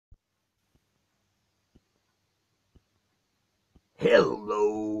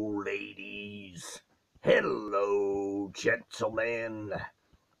Hello, ladies. Hello, gentlemen.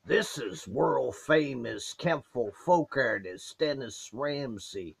 This is world-famous Kempville folk artist Dennis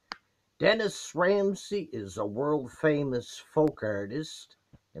Ramsay. Dennis Ramsay is a world-famous folk artist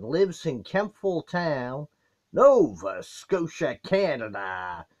and lives in Kempville Town, Nova Scotia,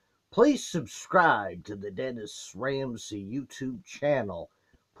 Canada. Please subscribe to the Dennis Ramsay YouTube channel.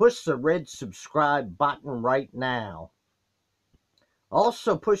 Push the red subscribe button right now.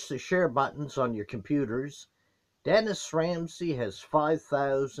 Also, push the share buttons on your computers. Dennis Ramsay has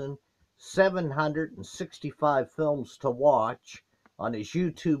 5,765 films to watch on his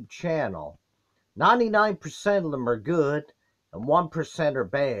YouTube channel. 99% of them are good and 1% are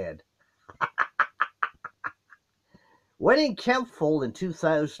bad. When in Kempville in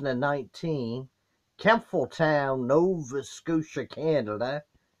 2019, Kempville Town, Nova Scotia, Canada.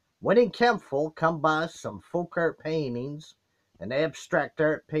 When in Kempville, come by some folk art paintings and abstract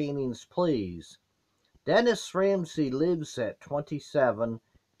art paintings, please. Dennis Ramsay lives at 27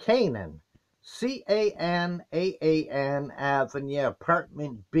 Canaan, Canaan Avenue,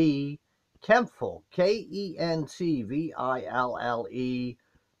 Apartment B, Kempville, Kentville,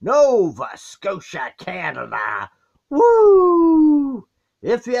 Nova Scotia, Canada. Woo!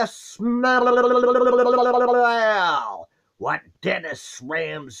 If you smell what Dennis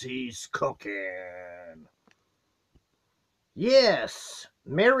Ramsay's cooking. Yes,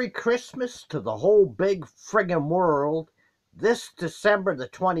 Merry Christmas to the whole big friggin' world this December the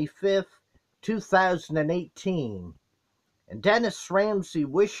 25th, 2018. And Dennis Ramsay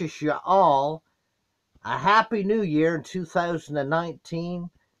wishes you all a Happy New Year in 2019.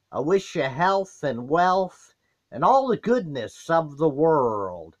 I wish you health and wealth and all the goodness of the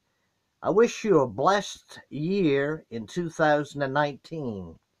world. I wish you a blessed year in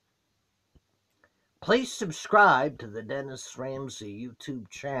 2019. Please subscribe to the Dennis Ramsay YouTube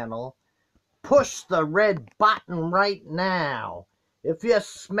channel. Push the red button right now. If you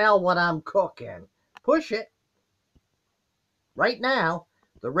smell what I'm cooking, push it right now.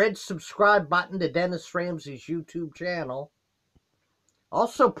 The red subscribe button to Dennis Ramsay's YouTube channel.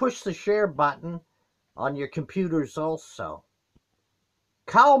 Also push the share button on your computers also.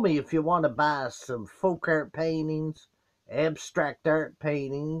 Call me if you want to buy some folk art paintings, abstract art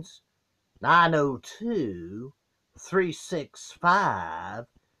paintings.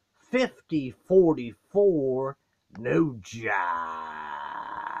 902-365-5044, no jive.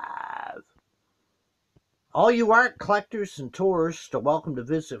 All you art collectors and tourists are welcome to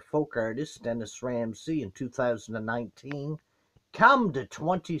visit folk artist Dennis Ramsay in 2019. Come to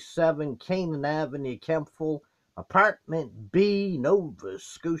 27 Canaan Avenue, Kempville, Apartment B, Nova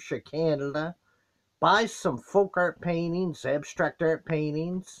Scotia, Canada. Buy some folk art paintings, abstract art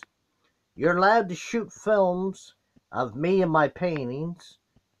paintings. You're allowed to shoot films of me and my paintings,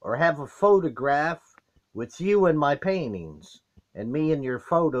 or have a photograph with you and my paintings, and me in your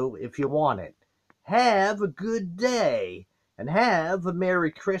photo if you want it. Have a good day, and have a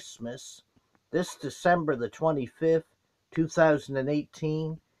Merry Christmas this December the 25th,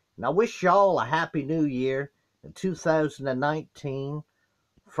 2018. And I wish y'all a Happy New Year in 2019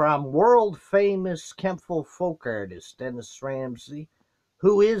 from world-famous Kempville folk artist Dennis Ramsay,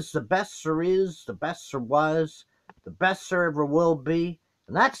 who is the best there is, the best there was, the best there ever will be,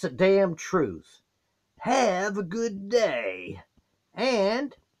 and that's the damn truth. Have a good day,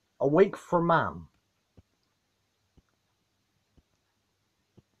 and a wink for Mom.